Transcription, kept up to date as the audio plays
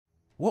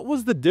What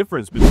was the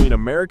difference between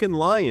American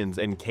lions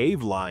and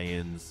cave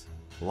lions?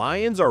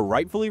 Lions are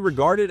rightfully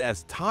regarded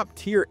as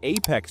top-tier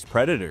apex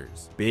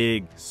predators.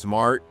 Big,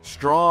 smart,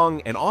 strong,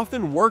 and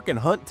often work and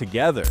hunt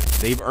together.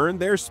 They've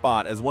earned their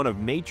spot as one of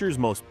nature's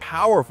most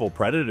powerful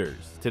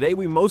predators. Today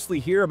we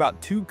mostly hear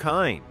about two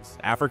kinds,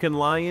 African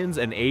lions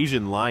and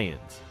Asian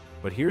lions.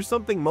 But here's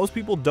something most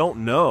people don't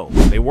know.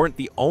 They weren't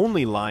the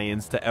only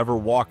lions to ever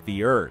walk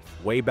the earth.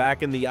 Way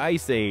back in the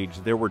Ice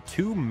Age, there were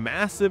two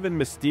massive and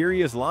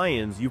mysterious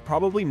lions you've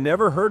probably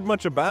never heard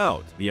much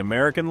about, the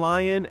American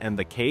lion and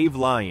the cave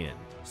lion.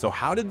 So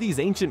how did these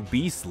ancient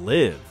beasts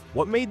live?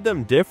 What made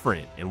them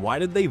different, and why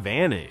did they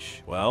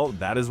vanish? Well,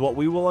 that is what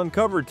we will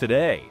uncover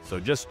today.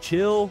 So just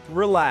chill,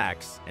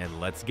 relax,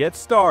 and let's get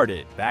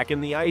started. Back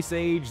in the Ice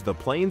Age, the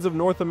plains of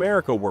North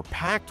America were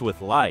packed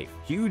with life.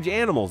 Huge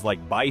animals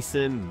like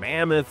bison,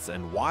 mammoths,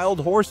 and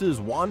wild horses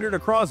wandered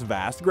across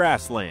vast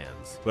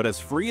grasslands. But as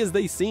free as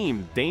they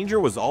seemed, danger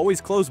was always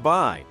close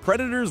by.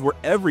 Predators were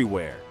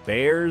everywhere.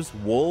 Bears,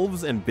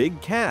 wolves, and big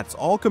cats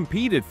all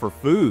competed for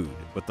food.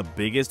 But the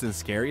biggest and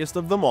scariest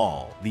of them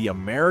all, the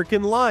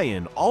American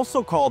lion,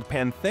 also called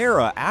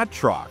Panthera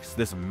Atrox.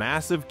 This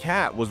massive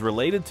cat was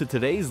related to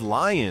today's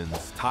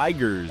lions,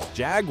 tigers,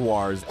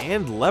 jaguars,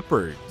 and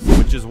leopards,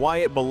 which is why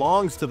it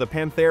belongs to the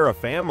Panthera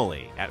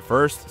family. At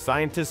first,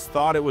 scientists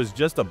thought it was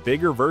just a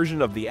bigger version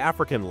of the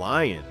African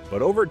lion,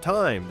 but over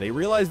time, they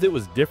realized it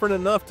was different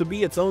enough to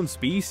be its own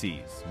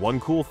species. One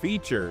cool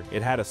feature,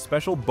 it had a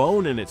special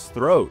bone in its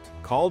throat,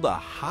 called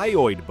a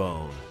hyoid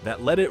bone,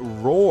 that let it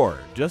roar,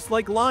 just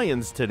like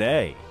lions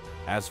today.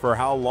 As for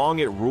how long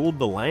it ruled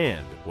the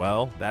land,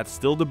 well, that's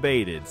still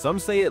debated. Some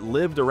say it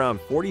lived around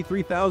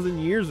 43,000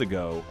 years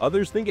ago.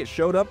 Others think it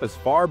showed up as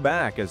far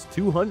back as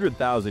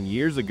 200,000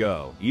 years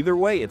ago. Either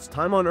way, its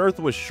time on Earth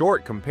was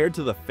short compared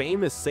to the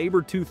famous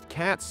saber-toothed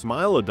cat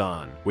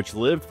Smilodon, which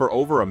lived for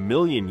over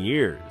 1,000,000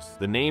 years.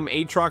 The name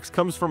Atrox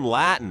comes from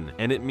Latin,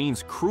 and it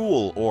means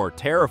cruel or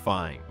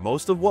terrifying.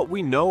 Most of what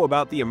we know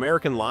about the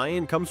American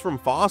lion comes from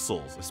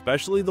fossils,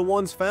 especially the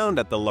ones found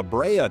at the La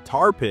Brea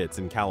tar pits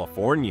in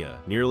California.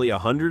 Nearly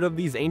 100 of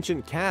these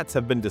ancient cats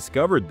have been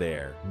discovered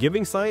there,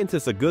 giving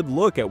scientists a good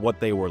look at what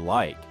they were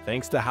like.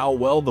 Thanks to how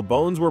well the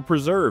bones were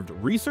preserved,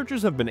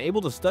 researchers have been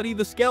able to study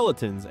the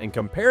skeletons and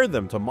compare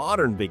them to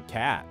modern big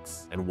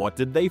cats. And what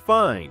did they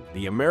find?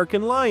 The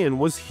American lion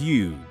was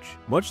huge,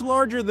 much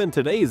larger than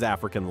today's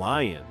African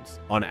lions.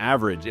 On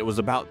average, it was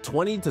about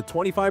 20 to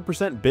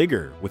 25%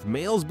 bigger, with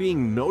males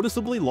being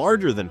noticeably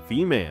larger than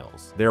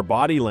females. Their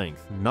body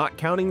length, not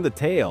counting the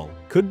tail,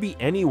 could be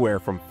anywhere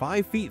from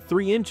 5 feet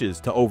 3 inches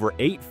to over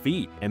 8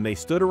 feet, and they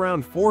stood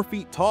around 4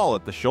 feet tall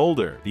at the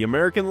shoulder. The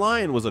American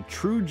lion was a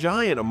true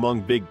giant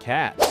among big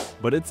cats,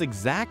 but its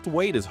exact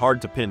weight is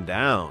hard to pin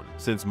down.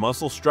 Since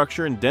muscle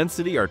structure and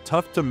density are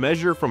tough to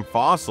measure from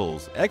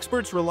fossils,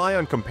 experts rely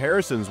on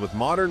comparisons with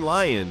modern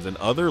lions and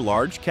other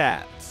large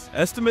cats.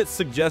 Estimates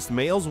suggest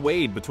males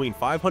weighed between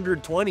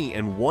 520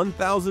 and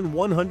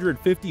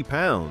 1,150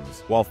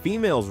 pounds, while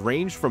females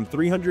ranged from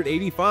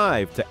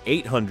 385 to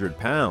 800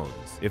 pounds.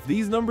 If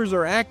these numbers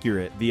are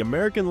accurate, the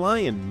American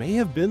lion may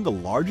have been the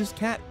largest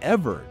cat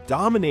ever,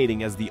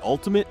 dominating as the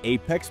ultimate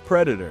apex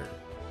predator.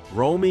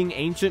 Roaming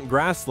ancient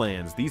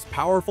grasslands, these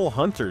powerful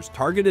hunters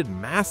targeted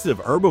massive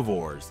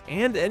herbivores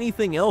and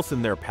anything else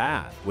in their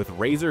path. With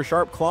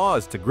razor-sharp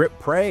claws to grip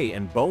prey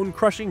and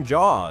bone-crushing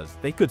jaws,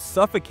 they could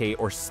suffocate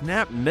or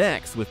snap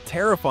necks with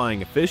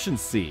terrifying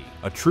efficiency.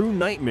 A true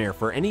nightmare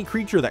for any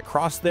creature that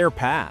crossed their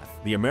path.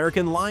 The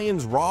American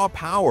lion's raw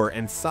power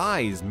and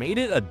size made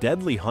it a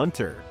deadly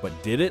hunter, but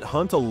did it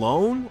hunt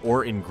alone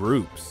or in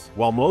groups?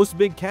 While most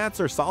big cats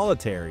are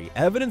solitary,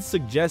 evidence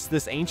suggests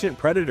this ancient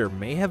predator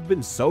may have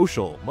been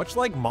social, much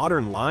like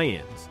modern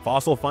lions.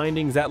 Fossil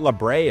findings at La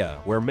Brea,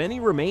 where many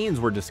remains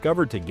were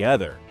discovered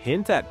together,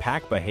 hint at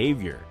pack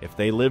behavior. If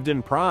they lived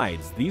in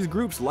prides, these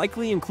groups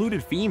likely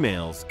included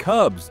females,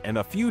 cubs, and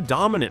a few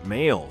dominant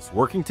males,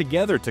 working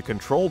together to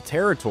control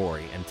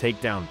territory and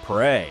take down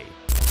prey.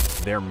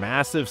 Their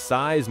massive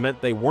size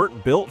meant they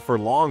weren't built for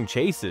long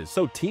chases,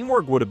 so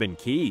teamwork would have been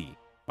key.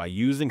 By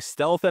using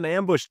stealth and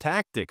ambush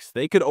tactics,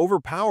 they could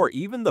overpower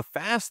even the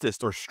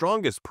fastest or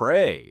strongest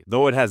prey.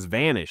 Though it has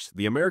vanished,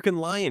 the American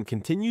lion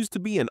continues to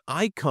be an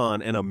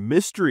icon and a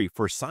mystery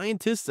for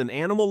scientists and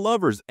animal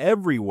lovers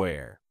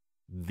everywhere.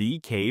 The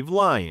cave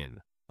lion.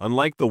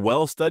 Unlike the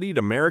well-studied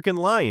American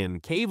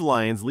lion, cave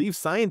lions leave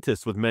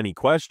scientists with many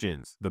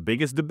questions. The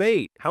biggest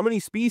debate, how many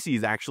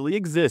species actually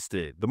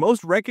existed? The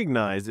most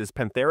recognized is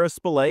Panthera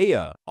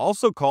Spelaea,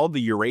 also called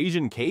the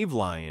Eurasian cave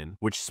lion,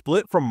 which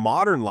split from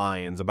modern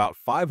lions about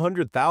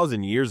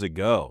 500,000 years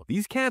ago.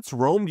 These cats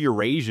roamed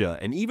Eurasia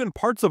and even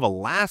parts of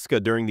Alaska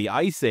during the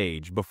Ice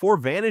Age before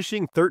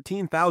vanishing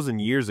 13,000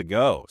 years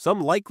ago. Some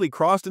likely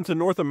crossed into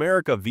North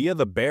America via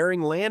the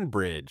Bering Land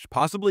Bridge,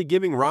 possibly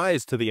giving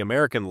rise to the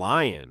American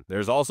lion.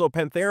 There's also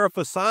Panthera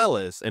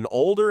fossilis, an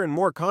older and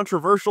more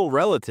controversial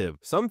relative.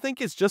 Some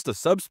think it's just a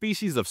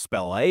subspecies of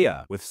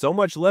Spelaea. With so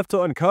much left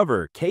to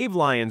uncover, cave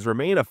lions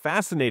remain a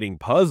fascinating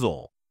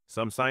puzzle.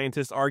 Some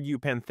scientists argue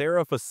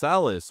Panthera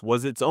fossilis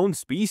was its own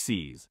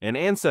species, an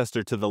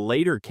ancestor to the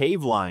later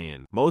cave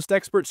lion. Most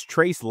experts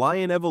trace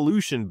lion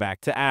evolution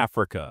back to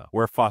Africa,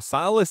 where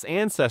fossilis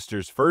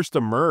ancestors first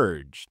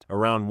emerged.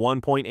 Around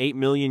 1.8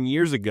 million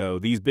years ago,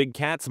 these big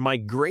cats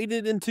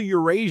migrated into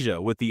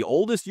Eurasia, with the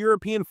oldest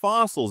European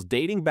fossils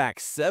dating back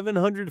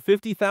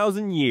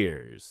 750,000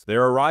 years.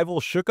 Their arrival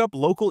shook up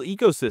local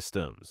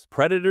ecosystems.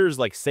 Predators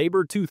like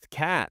saber-toothed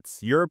cats,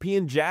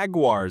 European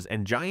jaguars,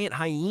 and giant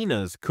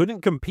hyenas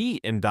couldn't compete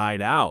and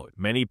died out.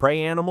 Many prey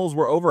animals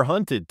were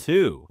overhunted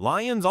too.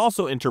 Lions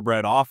also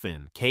interbred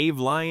often. Cave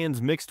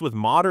lions mixed with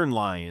modern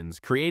lions,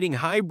 creating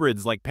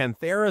hybrids like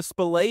Panthera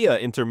Spelaea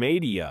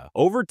intermedia.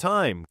 Over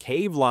time,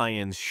 cave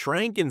lions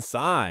shrank in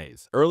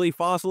size. Early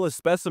fossilized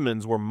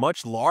specimens were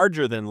much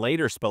larger than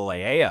later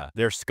Spelaea.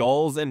 Their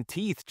skulls and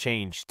teeth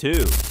changed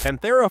too.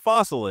 Panthera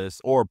fossilis,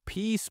 or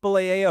P.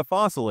 Spelaea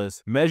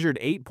fossilis, measured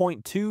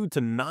 8.2 to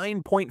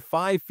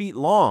 9.5 feet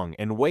long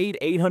and weighed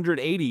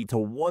 880 to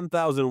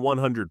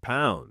 1,100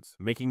 pounds,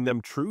 making them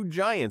true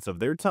giants of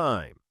their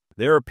time.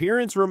 Their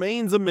appearance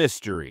remains a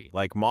mystery.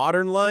 Like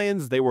modern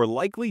lions, they were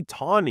likely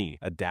tawny,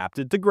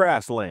 adapted to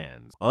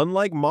grasslands.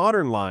 Unlike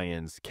modern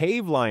lions,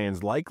 cave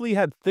lions likely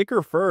had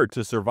thicker fur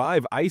to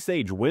survive Ice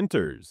Age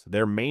winters.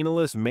 Their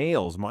maneless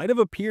males might have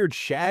appeared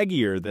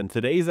shaggier than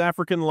today's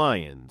African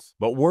lions.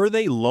 But were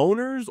they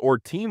loners or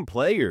team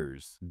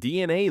players?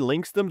 DNA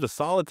links them to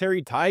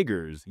solitary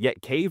tigers,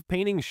 yet cave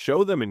paintings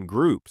show them in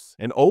groups,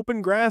 and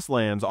open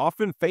grasslands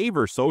often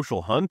favor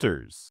social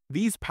hunters.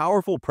 These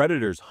powerful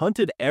predators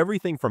hunted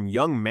everything from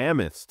young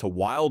mammoths to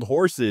wild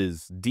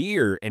horses,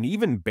 deer, and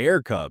even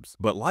bear cubs.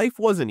 But life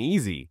wasn't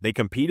easy. They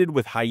competed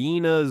with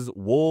hyenas,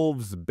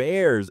 wolves,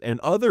 bears, and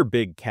other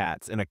big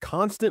cats in a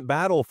constant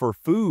battle for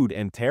food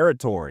and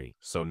territory.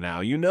 So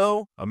now you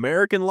know,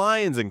 American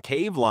lions and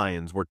cave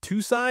lions were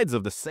two sides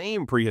of the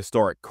same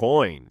prehistoric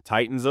coin.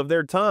 Titans of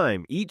their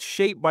time, each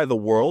shaped by the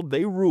world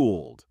they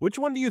ruled. Which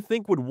one do you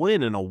think would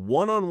win in a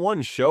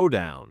one-on-one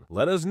showdown?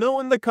 Let us know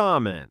in the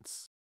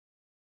comments.